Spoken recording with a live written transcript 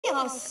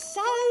are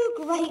so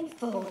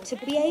grateful to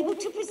be able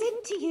to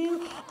present to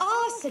you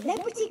our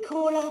celebrity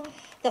caller,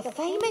 the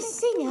famous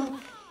singer,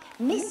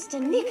 Mr.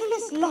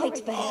 Nicholas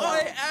Lightbearer.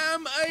 I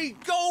am a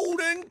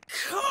golden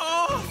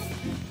calf!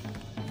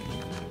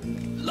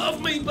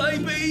 Love me,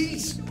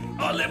 babies!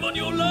 I live on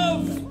your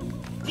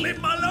love! Live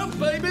my love,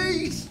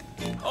 babies!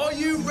 Are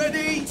you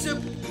ready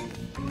to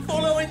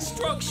follow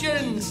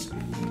instructions?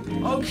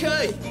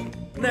 Okay,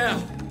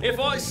 now, if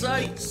I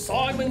say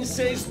Simon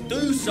says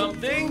do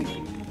something,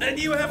 then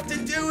you have to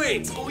do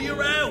it or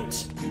you're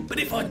out. But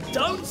if I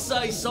don't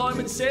say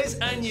Simon says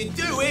and you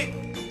do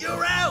it,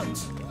 you're out.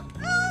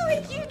 Oh,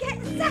 and you get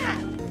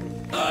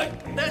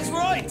zapped. That's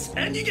right,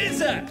 and you get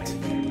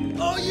zapped.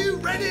 Are you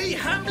ready,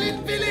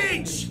 Hamlin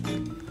Village?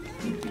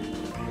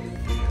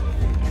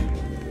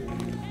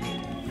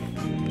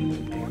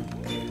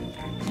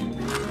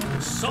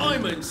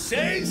 Simon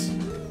says...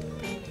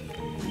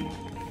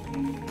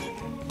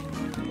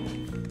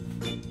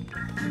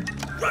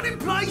 Run in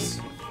place!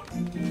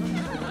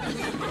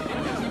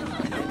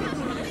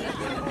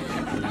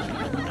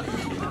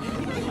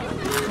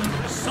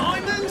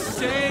 Simon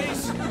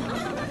says...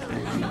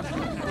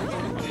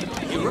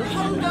 You're a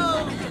pogo!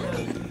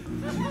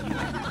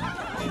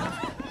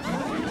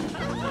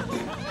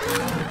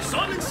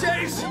 Simon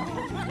says...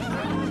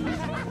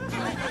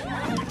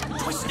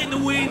 Twist in the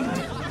wind!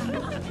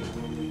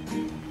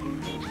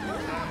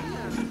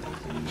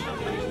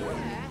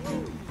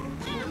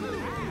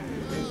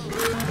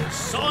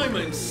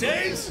 Simon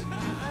says...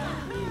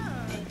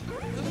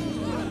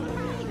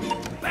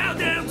 Bow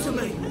down to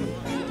me!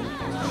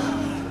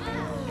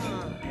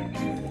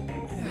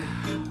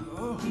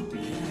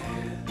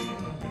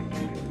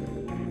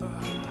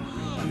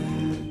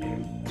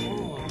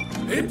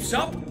 Hips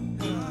up!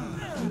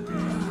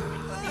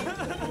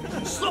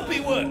 Sloppy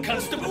work,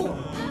 Constable!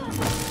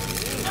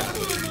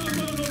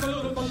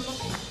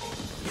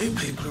 You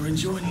people are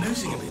enjoying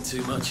losing a bit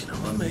too much, you know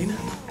what I mean?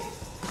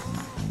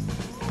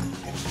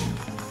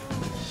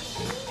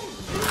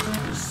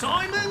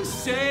 Simon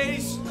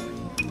says...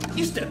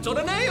 You stepped on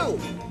a nail!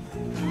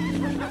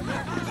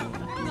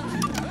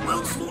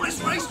 World's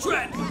smallest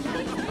racetrack!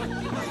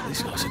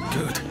 These guys are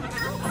good.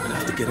 I'm gonna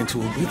have to get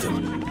into a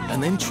rhythm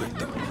and then trick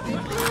them.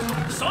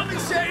 Simon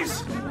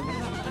says...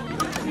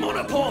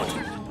 Monopod!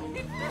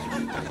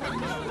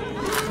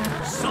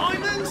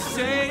 Simon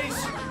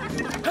says...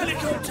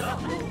 Helicopter!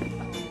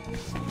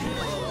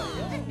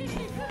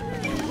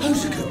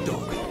 Who's a good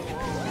dog?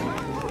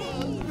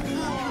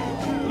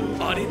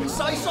 I didn't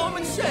say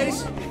Simon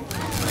says.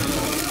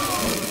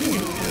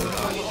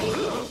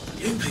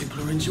 You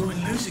people are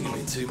enjoying losing a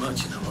bit too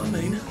much, you know what I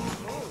mean?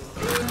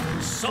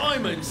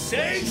 Simon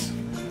says...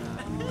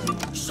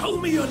 Show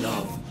me your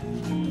love.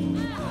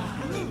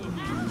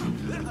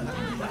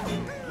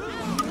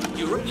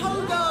 You're a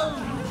pogo.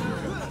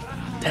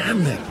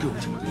 Damn, they're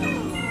good.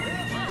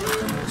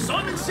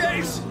 Simon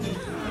says...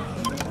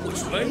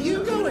 Which way are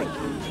you going?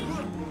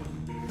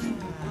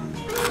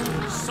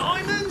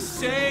 Simon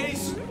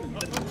says...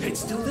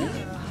 It's still there.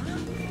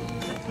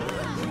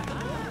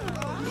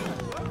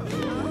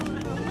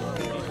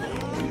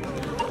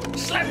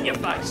 Slap in your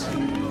face.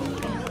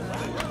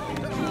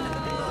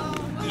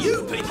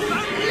 You people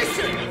don't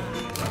listen.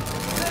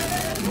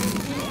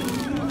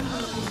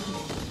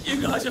 You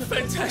guys are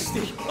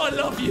fantastic. I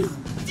love you.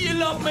 Do you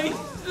love me?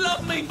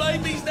 Love me,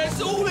 babies. That's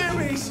all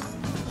there is.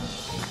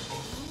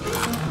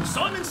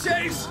 Simon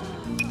says,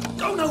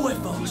 go nowhere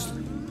fast.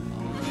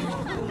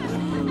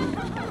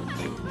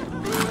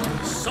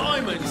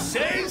 Simon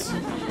says,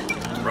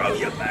 throw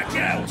your back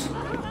out.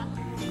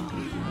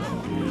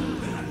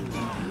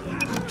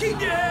 Keep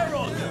your hair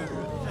on.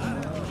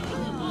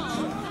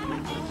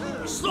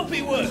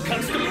 Sloppy work,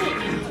 Constable.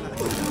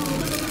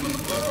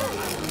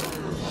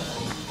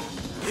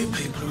 You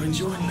people are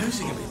enjoying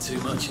losing a bit too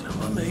much, you know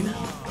what I mean?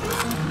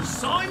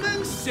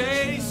 Simon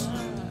says,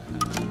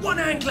 one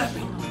hand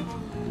clapping.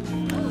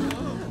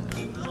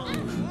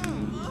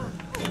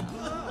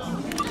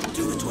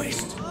 Do the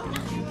twist.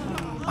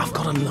 I've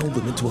got to lull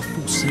them into a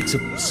full sense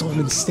of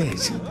Simon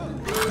says.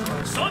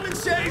 Simon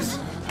says,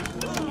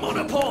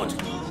 monopod.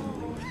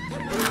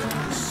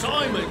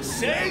 Simon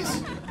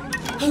says,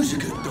 who's a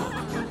good dog?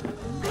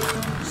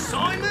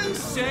 Simon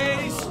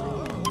says,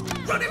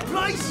 run in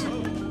place.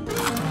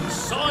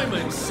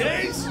 Simon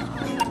says,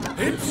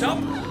 hips up,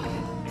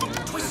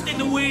 twist in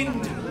the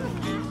wind.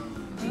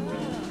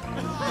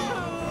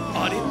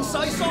 I didn't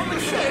say Simon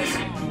says.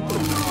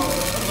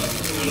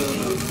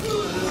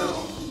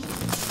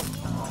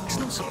 It's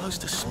not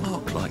supposed to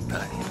spark like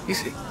that,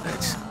 is it?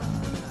 That's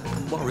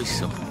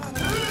worrisome.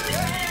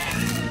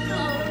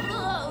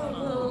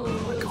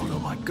 Oh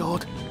my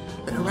God,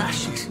 they're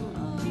ashes.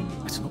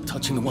 It's not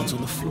touching the ones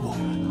on the floor.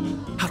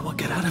 How do I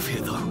get out of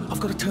here, though? I've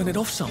got to turn it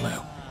off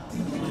somehow.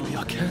 Maybe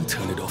I can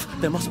turn it off.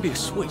 There must be a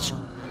switch.